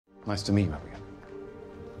Nice to meet you, Abigail.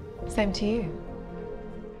 Same to you.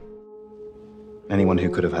 Anyone who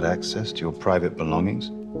could have had access to your private belongings?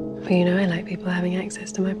 Well, you know I like people having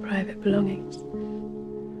access to my private belongings.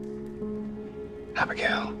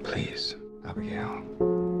 Abigail, please. Abigail,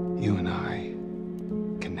 you and I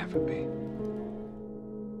can never be.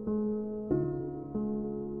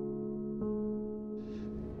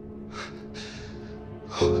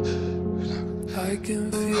 I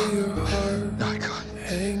can feel your heart No, I can't.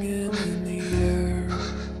 hanging in the air.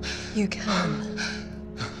 You can.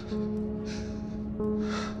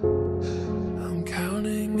 I'm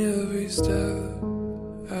counting every step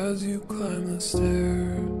as you climb the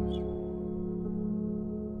stairs.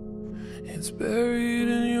 It's buried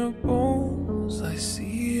in your bones. I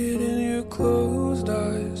see it in your closed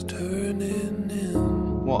eyes turning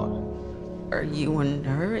in. What? Are you a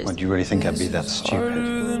nurse? What, do you really think I'd be that stupid?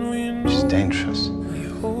 She's dangerous.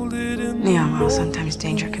 Yeah, well, sometimes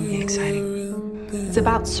danger can be exciting. It's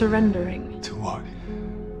about surrendering To what?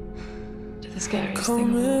 to the scariest thing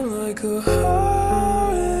of all. Like a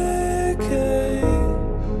hurricane.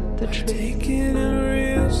 The truth. Take it in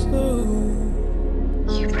real slow.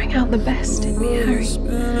 You bring out the best in me, Harry.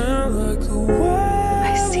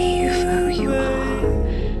 I see you for who you are.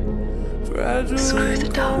 Screw the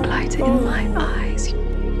dark light in my eyes.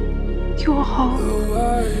 You're whole.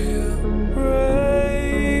 I am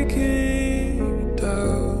breaking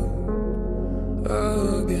down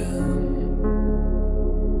again.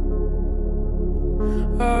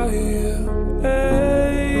 I am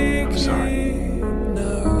I'm sorry.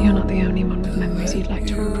 now. You're not the only one with memories you'd like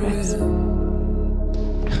to repress.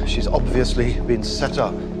 She's obviously been set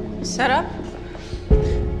up. Set up?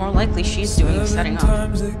 More likely she's doing the setting up.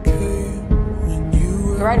 Times it came when you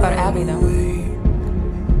were You're right about Abby, though. away.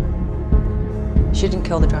 She didn't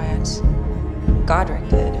kill the Dryads. Godric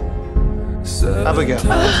did. Abigail. Too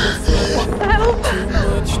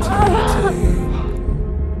much to take.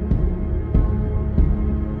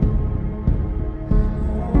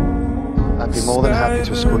 I'd be more than happy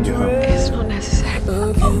to escort you home. It's not necessary.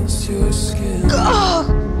 Against your skin.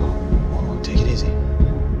 Whoa, take it easy.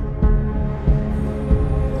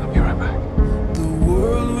 I'll be right back. The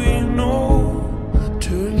world we know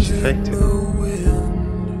turns She faked in it. the wind.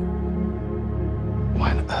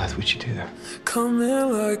 Why on earth would you do that? Come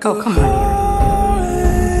in like Oh, a come on.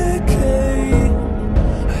 hurricane.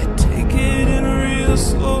 I take it in real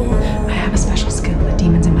slow. I have a special skill that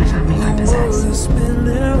demons in my family don't possess.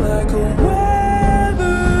 Spinning like a weather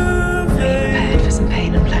Are you prepared for some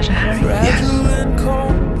pain and pleasure, Harry? fragile and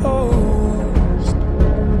composed.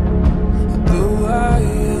 Though I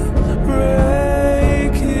am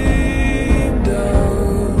breaking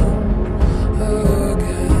down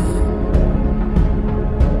again.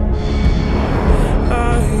 I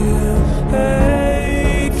am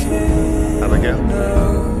aching Abigail.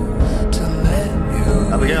 now to let you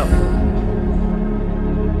Abigail.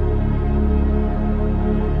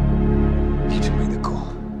 Need to make the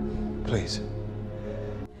call. Please.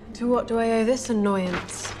 To what do I owe this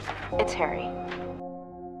annoyance? It's Harry.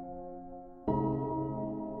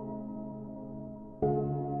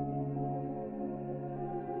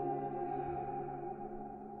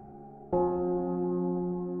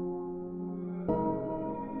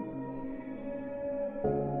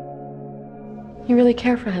 You really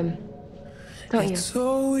care for him, don't you?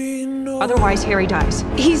 so we know. Otherwise, Harry dies.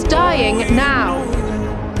 He's dying now!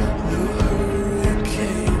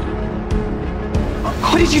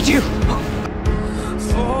 What did you do?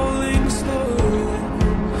 Falling slow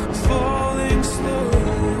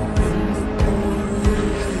in the pouring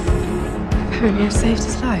rain. Apparently I've saved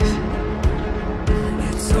his life.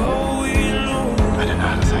 It's all we know, I don't know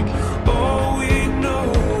how to thank you. all we know.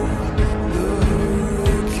 The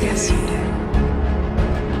hurricane. Yes, you do.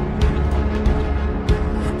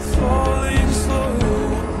 Falling slow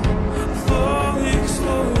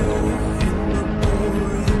in the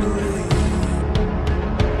pouring rain.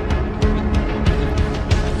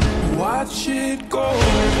 Watch it go,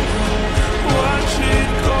 watch it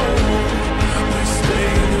go. We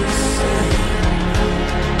stay the same.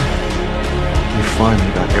 You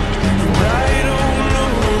finally got everything you wanted. I don't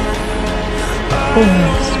know,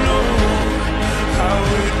 Almost. how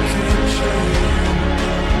it can change.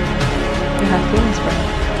 You have feelings for him.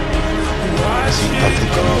 Watch I'll it take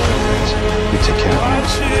go, care of things. You take care of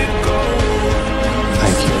watch me. it go.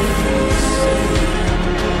 Thank you.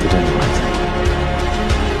 You're doing the right thing.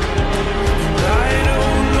 I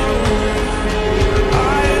don't know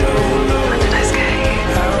What did I say?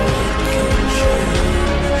 how it can change.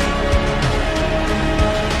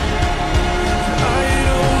 I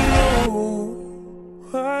don't know.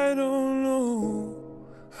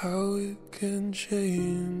 how it can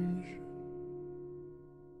change.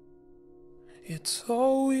 It's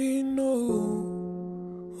all we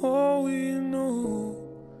know, all we know.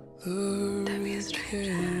 The Don't be a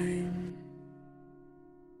stranger.